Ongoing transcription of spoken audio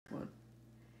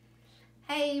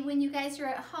Hey, when you guys are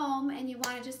at home and you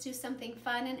want to just do something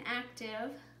fun and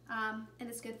active, and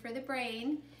it's good for the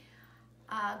brain,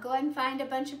 go ahead and find a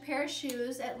bunch of pair of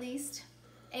shoes, at least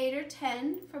 8 or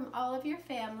 10 from all of your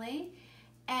family,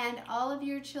 and all of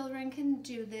your children can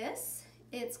do this.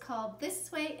 It's called This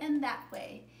Way and That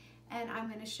Way, and I'm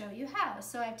going to show you how.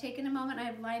 So I've taken a moment,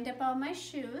 I've lined up all my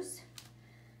shoes,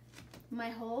 my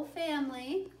whole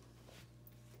family,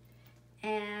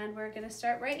 and we're going to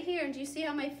start right here. And do you see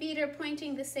how my feet are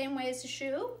pointing the same way as the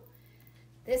shoe?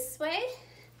 This way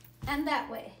and that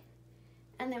way.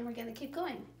 And then we're going to keep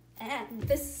going. And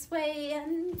this way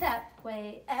and that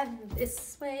way, and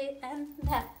this way and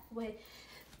that way,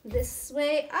 this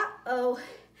way, uh-oh,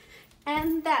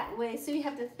 and that way. So you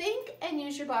have to think and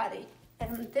use your body.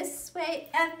 And this way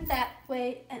and that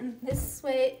way, and this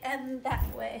way and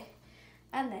that way.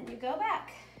 And then you go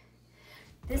back.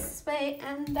 This way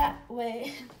and that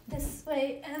way, this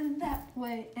way and that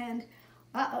way, and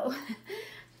uh-oh,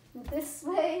 this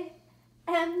way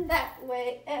and that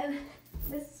way, and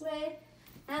this way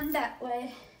and that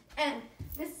way, and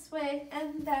this way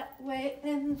and that way,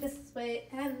 and this way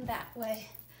and that way.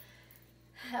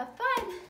 Have fun.